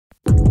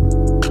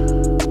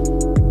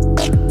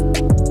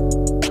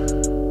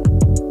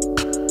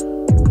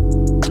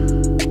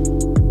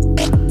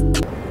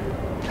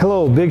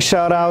big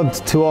shout out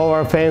to all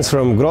our fans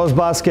from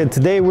Grossbasket.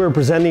 Today we're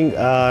presenting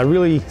a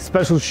really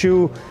special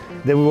shoe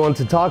that we want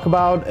to talk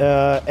about.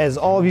 As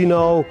all of you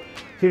know,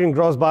 here in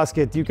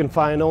Grossbasket you can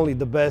find only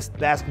the best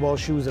basketball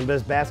shoes and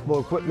best basketball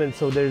equipment,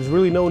 so there's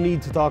really no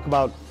need to talk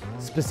about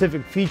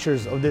specific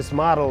features of this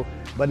model,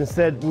 but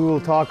instead we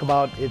will talk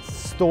about its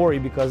story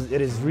because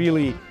it is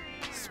really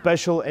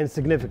special and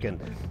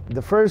significant.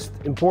 The first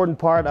important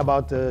part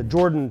about the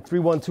Jordan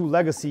 312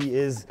 Legacy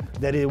is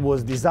that it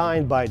was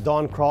designed by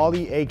Don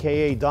Crawley,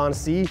 aka Don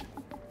C.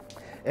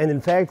 And in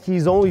fact,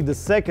 he's only the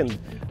second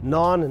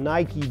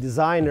non-Nike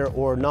designer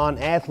or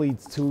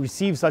non-athlete to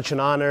receive such an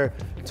honor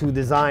to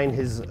design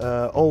his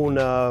own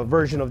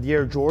version of the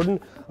Air Jordan.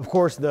 Of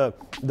course, the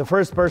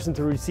first person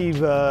to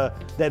receive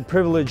that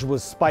privilege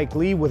was Spike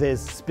Lee with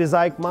his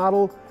Spizike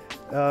model.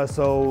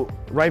 So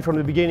right from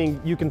the beginning,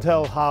 you can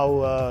tell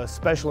how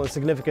special and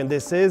significant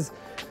this is.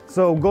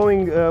 So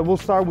we'll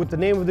start with the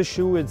name of the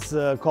shoe. It's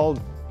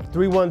called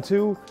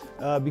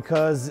 312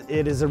 because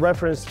it is a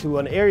reference to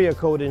an area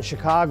code in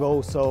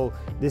Chicago. So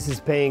this is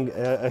paying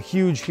a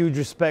huge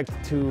respect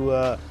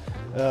to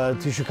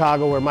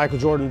Chicago, where Michael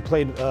Jordan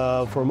played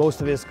for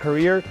most of his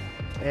career.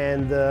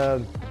 And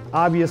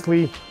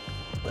obviously,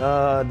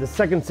 the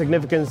second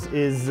significance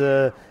is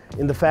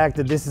in the fact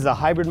that this is a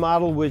hybrid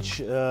model,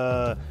 which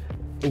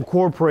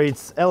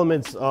incorporates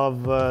elements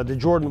of the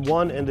Jordan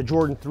 1 and the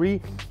Jordan 3.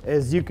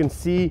 As you can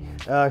see,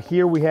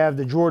 here we have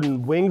the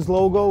Jordan Wings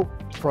logo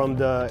from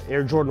the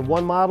Air Jordan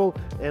 1 model,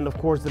 and of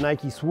course the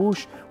Nike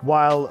swoosh,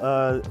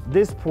 while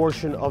this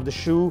portion of the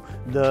shoe,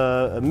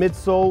 the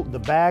midsole, the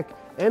back,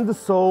 and the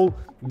sole,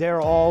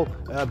 they're all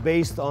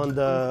based on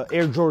the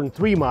Air Jordan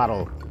 3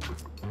 model.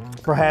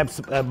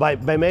 Perhaps, by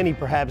many,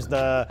 perhaps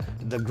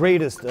the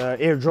greatest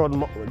Air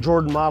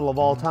Jordan model of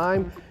all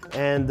time.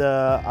 And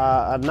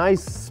a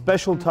nice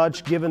special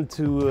touch given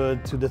to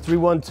the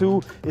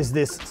 312 is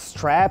this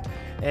strap.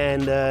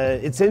 And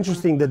it's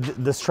interesting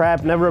that the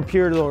strap never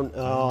appeared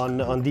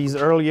on these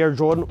early Air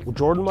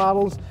Jordan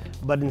models,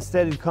 but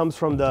instead it comes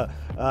from the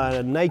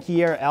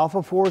Nike Air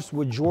Alpha Force,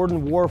 which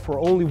Jordan wore for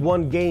only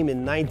one game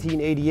in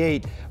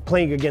 1988,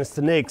 playing against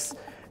the Knicks.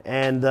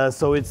 And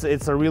so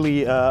it's a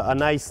really a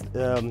nice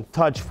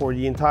touch for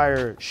the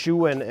entire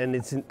shoe and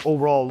its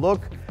overall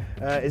look.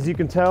 As you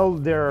can tell,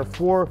 there are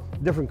 4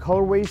 different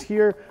colorways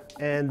here,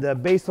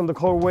 and based on the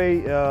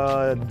colorway,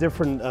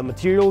 different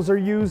materials are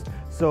used.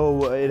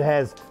 So it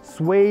has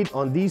suede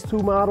on these 2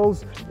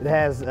 models, it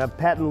has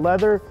patent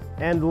leather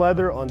and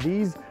leather on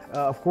these.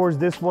 Of course,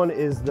 this one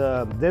is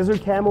the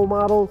desert camo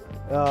model.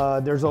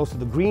 There's also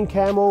the green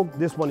camo.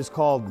 This one is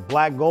called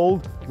black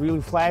gold,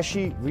 really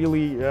flashy,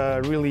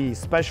 really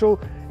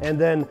special. And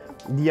then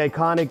the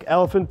iconic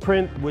elephant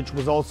print, which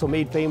was also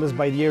made famous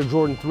by the Air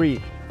Jordan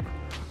 3.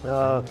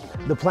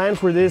 The plan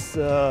for this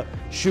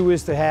shoe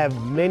is to have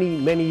many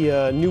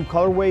new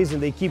colorways,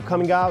 and they keep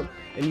coming out,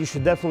 and you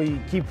should definitely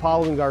keep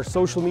following our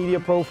social media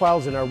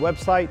profiles and our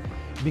website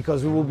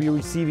because we will be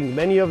receiving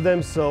many of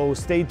them. So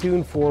stay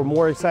tuned for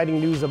more exciting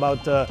news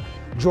about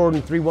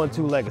Jordan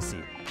 312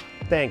 Legacy.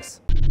 Thanks.